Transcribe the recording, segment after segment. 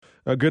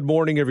Good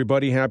morning,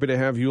 everybody. Happy to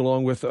have you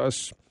along with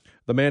us.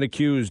 The man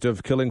accused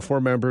of killing 4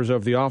 members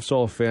of the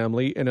Offsall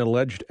family in an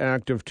alleged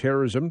act of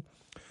terrorism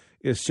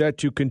is set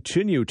to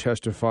continue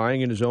testifying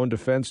in his own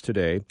defense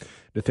today.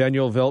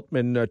 Nathaniel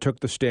Veltman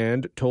took the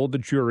stand, told the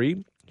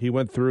jury he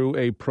went through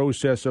a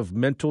process of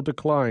mental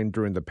decline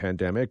during the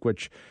pandemic,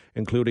 which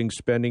including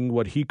spending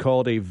what he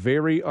called a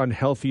very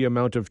unhealthy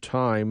amount of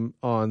time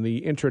on the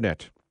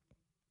internet.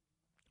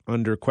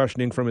 Under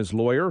questioning from his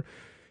lawyer,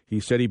 he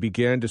said he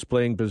began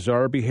displaying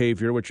bizarre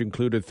behavior, which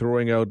included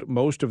throwing out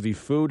most of the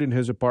food in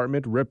his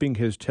apartment, ripping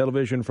his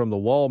television from the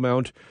wall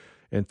mount,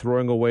 and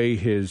throwing away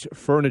his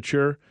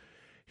furniture.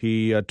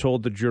 He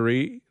told the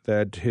jury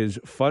that his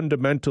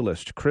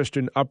fundamentalist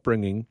Christian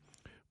upbringing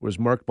was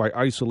marked by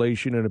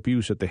isolation and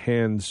abuse at the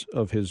hands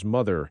of his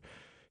mother.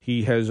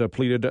 He has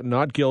pleaded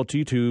not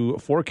guilty to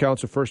 4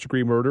 counts of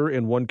first-degree murder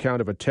and 1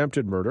 count of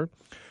attempted murder.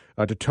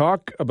 To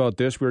talk about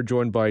this, we're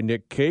joined by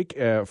Nick Cake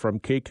from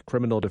Cake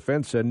Criminal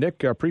Defense.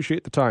 Nick,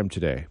 appreciate the time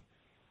today.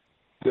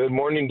 Good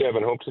morning,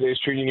 Devin. Hope today's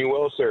treating you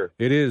well, sir.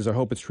 It is. I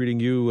hope it's treating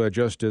you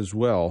just as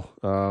well.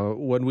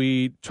 When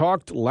we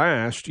talked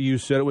last, you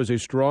said it was a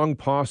strong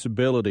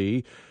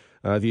possibility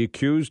the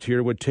accused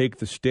here would take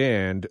the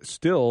stand.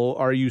 Still,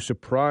 are you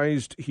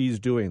surprised he's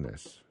doing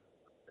this?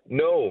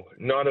 No,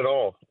 not at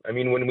all. I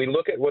mean, when we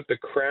look at what the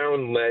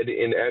Crown led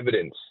in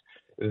evidence,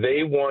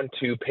 they want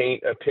to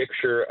paint a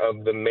picture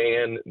of the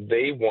man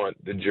they want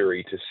the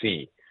jury to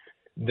see.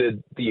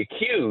 The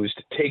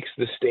accused takes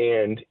the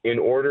stand in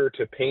order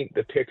to paint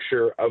the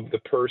picture of the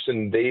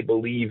person they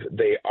believe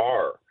they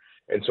are.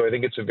 And so I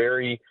think it's a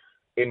very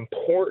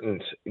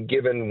important,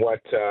 given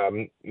what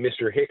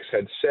Mr. Hicks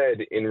had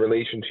said in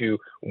relation to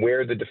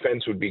where the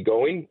defense would be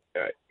going.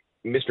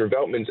 Mr.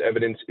 Veltman's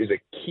evidence is a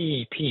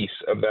key piece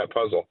of that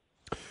puzzle.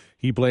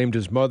 He blamed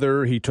his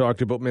mother. He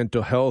talked about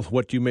mental health.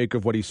 What do you make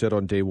of what he said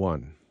on day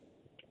one?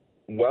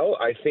 Well,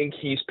 I think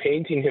he's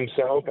painting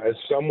himself as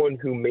someone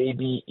who may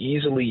be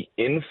easily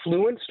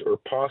influenced or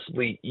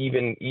possibly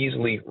even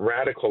easily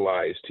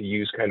radicalized, to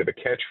use kind of a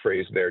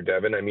catchphrase there,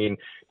 Devin. I mean,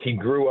 he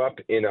grew up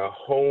in a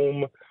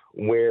home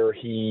where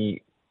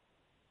he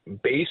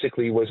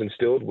basically was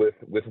instilled with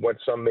what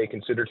some may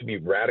consider to be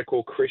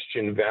radical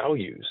Christian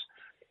values.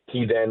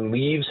 He then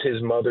leaves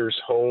his mother's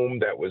home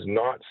that was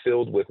not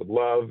filled with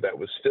love, that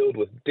was filled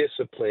with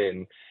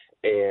discipline,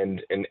 and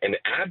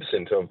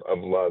absent of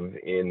love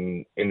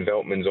in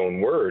Veltman's own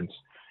words.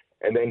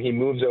 And then he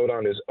moves out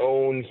on his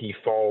own. He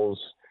falls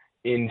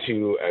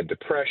into a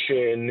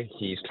depression.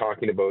 He's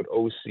talking about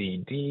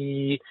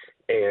OCD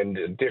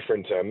and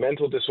different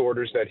mental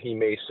disorders that he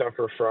may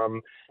suffer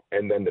from.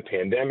 And then the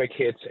pandemic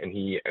hits, and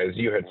he, as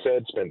you had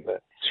said, spent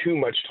too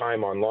much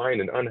time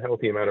online, an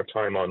unhealthy amount of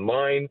time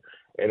online,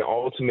 and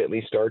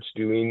ultimately starts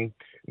doing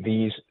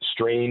these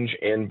strange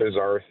and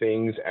bizarre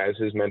things as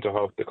his mental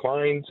health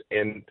declines.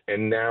 And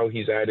now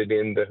he's added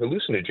in the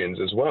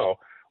hallucinogens as well,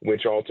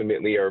 which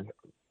ultimately are,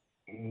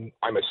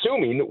 I'm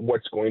assuming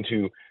what's going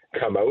to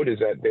come out is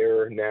that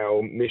they're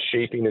now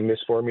misshaping and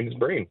misforming his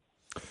brain.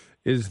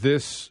 Is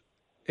this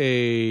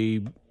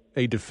a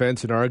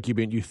defense, an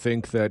argument you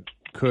think that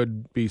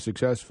could be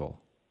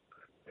successful?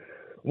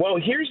 Well,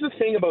 here's the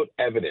thing about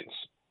evidence,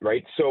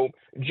 right? So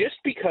just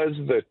because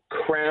the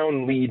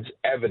Crown leads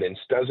evidence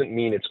doesn't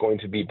mean it's going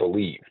to be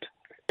believed.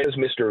 As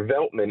Mr.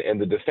 Veltman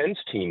and the defense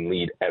team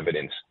lead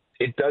evidence,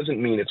 it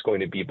doesn't mean it's going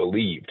to be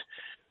believed.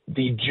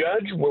 The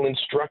judge will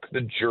instruct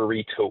the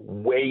jury to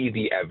weigh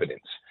the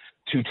evidence,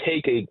 to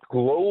take a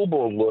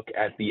global look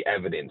at the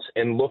evidence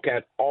and look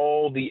at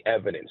all the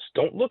evidence.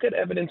 Don't look at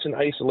evidence in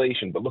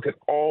isolation, but look at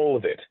all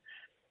of it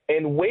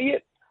and weigh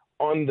it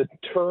on the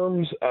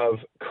terms of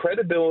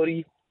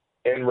credibility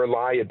and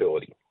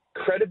reliability.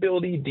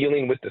 Credibility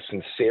dealing with the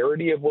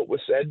sincerity of what was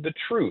said, the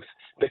truth,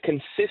 the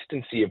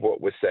consistency of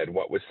what was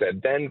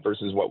said then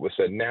versus what was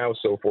said now,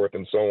 so forth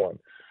and so on.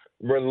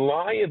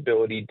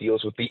 Reliability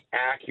deals with the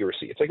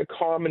accuracy. It's like a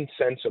common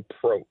sense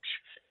approach.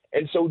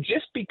 And so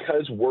just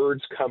because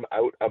words come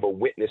out of a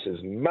witness's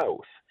mouth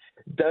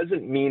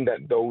doesn't mean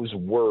that those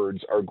words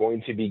are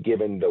going to be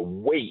given the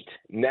weight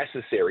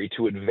necessary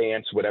to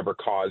advance whatever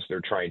cause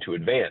they're trying to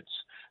advance.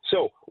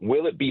 So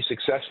will it be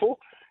successful?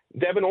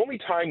 Devin, only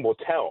time will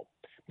tell,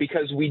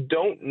 because we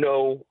don't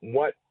know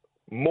what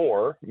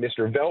more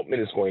Mr.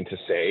 Veltman is going to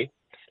say,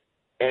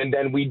 and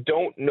then we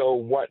don't know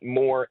what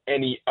more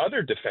any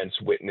other defense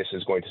witness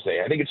is going to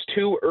say. I think it's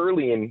too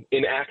early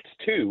in Act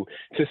 2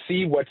 to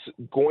see what's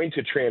going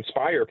to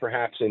transpire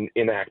perhaps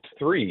in Act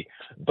 3,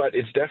 but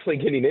it's definitely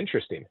getting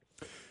interesting.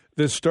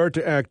 The start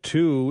to Act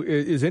 2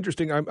 is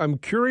interesting. I'm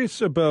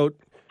curious about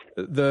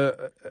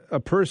a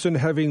person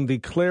having the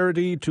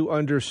clarity to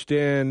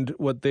understand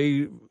what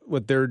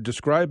they're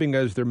describing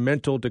as their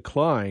mental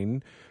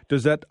decline.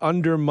 Does that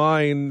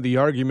undermine the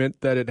argument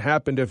that it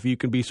happened if you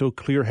can be so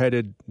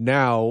clear-headed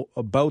now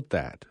about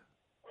that?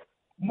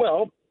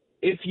 Well,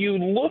 if you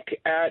look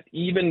at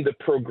even the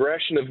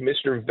progression of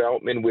Mr.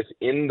 Veltman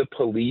within the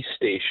police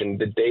station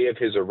the day of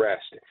his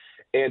arrest,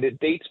 and it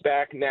dates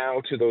back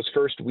now to those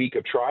first week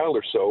of trial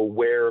or so,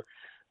 where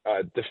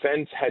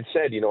defense had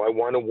said, I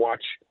want to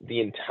watch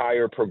the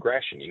entire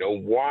progression.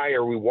 Why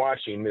are we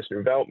watching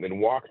Mr. Veltman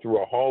walk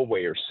through a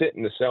hallway or sit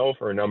in the cell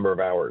for a number of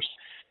hours?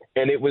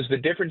 And it was the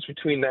difference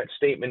between that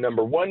statement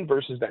number one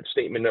versus that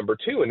statement number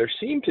two. And there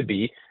seemed to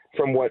be,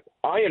 from what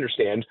I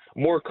understand,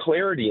 more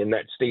clarity in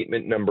that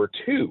statement number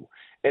two.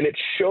 And it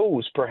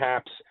shows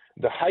perhaps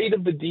the height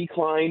of the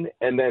decline,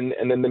 and then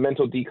the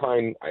mental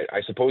decline,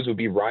 I suppose, would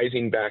be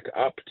rising back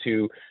up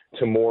to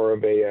more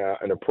of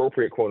an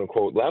appropriate quote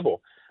unquote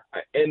level.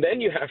 And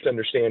then you have to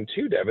understand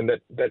too, Devin,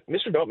 that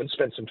Mr. Veltman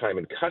spent some time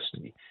in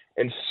custody,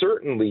 and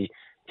certainly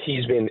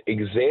he's been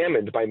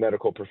examined by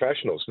medical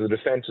professionals. The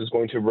defense is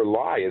going to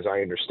rely, as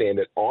I understand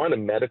it, on a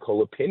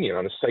medical opinion,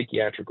 on a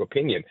psychiatric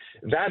opinion.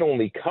 That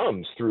only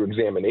comes through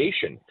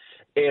examination.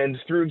 And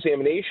through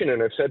examination,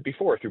 and I've said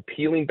before, through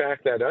peeling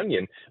back that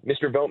onion,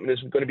 Mr. Veltman is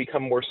going to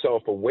become more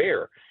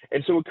self-aware.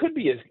 And so it could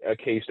be a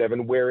case,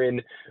 Devin,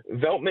 wherein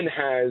Veltman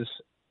has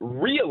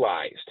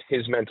realized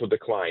his mental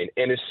decline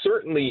and is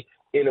certainly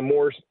in a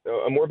more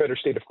better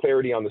state of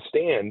clarity on the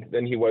stand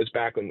than he was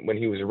back when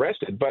he was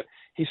arrested. But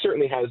he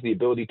certainly has the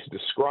ability to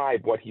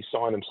describe what he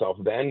saw in himself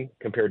then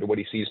compared to what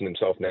he sees in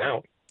himself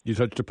now. You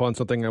touched upon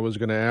something I was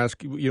going to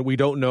ask. We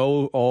don't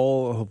know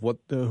all of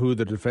who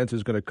the defense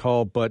is going to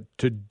call, but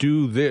to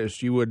do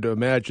this, you would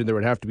imagine there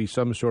would have to be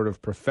some sort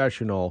of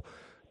professional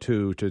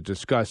to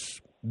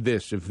discuss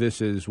this, if this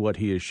is what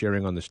he is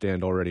sharing on the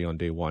stand already on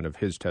day one of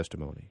his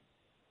testimony.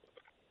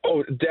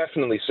 Oh,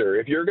 definitely, sir.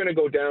 If you're going to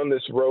go down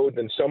this road,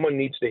 then someone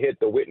needs to hit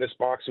the witness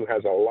box who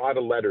has a lot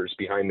of letters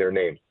behind their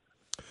name.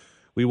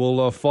 We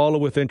will follow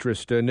with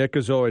interest. Nick,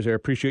 as always, I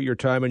appreciate your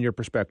time and your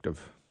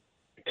perspective.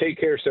 Take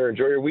care, sir.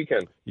 Enjoy your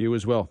weekend. You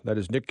as well. That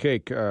is Nick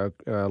Cake,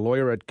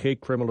 lawyer at Cake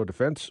Criminal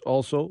Defense,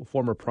 also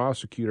former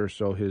prosecutor,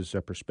 so his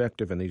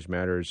perspective in these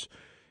matters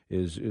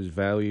is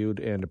valued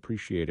and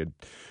appreciated.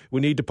 We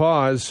need to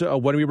pause.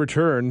 When we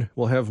return,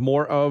 we'll have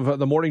more of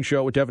The Morning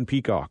Show with Devin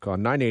Peacock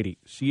on 980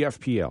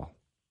 CFPL.